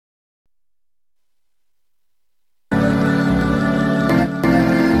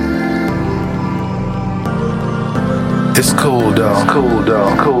It's cool though. Cool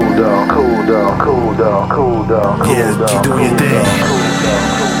down, cool down, cool down, cool down, cool down. Yeah, keep doing your thing.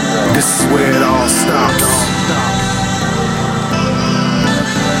 This is where it all stops.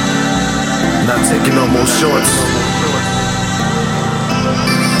 Not taking no more shorts.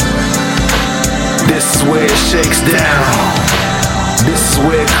 This is where it shakes down. This is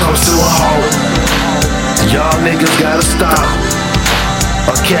where it comes to a halt. Y'all niggas gotta stop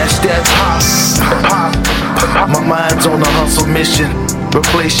or catch that pop. My mind's on a hustle mission.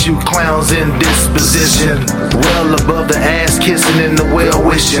 Replace you clowns in this position. Well above the ass kissing and the well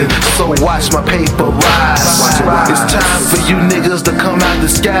wishing. So watch my paper rise. It's time for you niggas to come out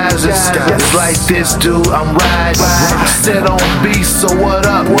disguised. It's like this, dude, I'm riding. Set on beat, so what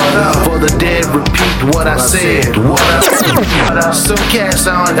up? For the dead, repeat what I said. What up? Some cats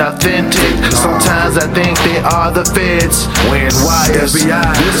aren't authentic. Sometimes I think they are the feds. Wearing wires.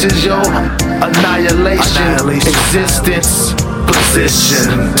 This is your annihilation. Existence.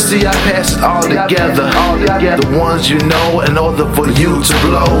 Position. See, I pass it all together. The ones you know in order for you to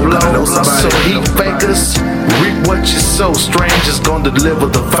blow. So heat fakers, reap what you sow. Strange is gonna deliver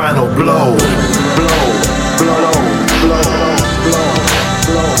the final blow.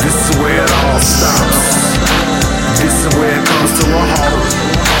 This is where it all stops. This is where it comes to a halt.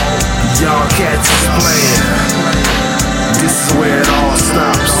 Y'all cats is playing. This is where it all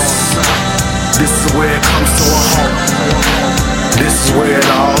stops. This is where it comes to a halt. This is where it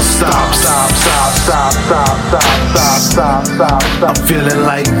all stops. I'm feeling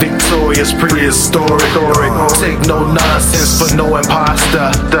like Victoria's prehistoric. Take no nonsense for no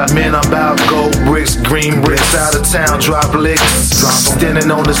imposter. Man, I'm about gold bricks, green bricks. Out of town, drop licks. Standing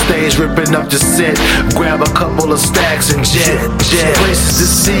on the stage, ripping up the set. Grab a couple of stacks and jet. Places to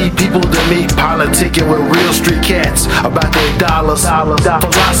see, people to meet. Politicking with real street cats about their dollars.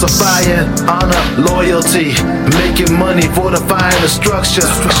 Philosophizing, honor, loyalty. Making money, fortifying the structure.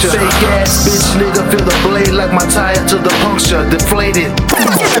 Fake ass bitch nigga, feel the blade like my tire to the puncture. Deflated.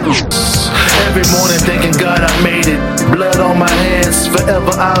 Every morning thinking God I made it. Blood on my hands,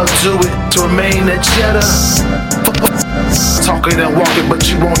 forever I'll do it. To remain that cheddar. Talking and walking, but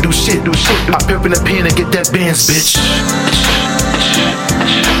you won't do shit. I pip in the pen and get that Benz, bitch.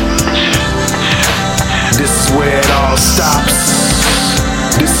 This is where it all stops.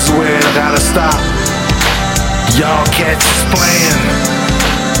 This is where I gotta stop. Y'all cats is playing.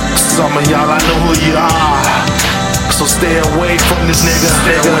 Some of y'all I know who you are. So stay away from this nigga.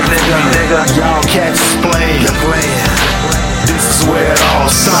 Y'all cats is playing. This is where it all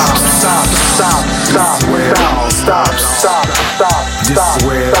stops. This is where it all stops. This is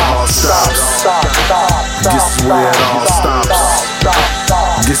where it all stops. This is where it all stops.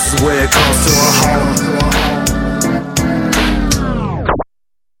 This is where it comes to a halt.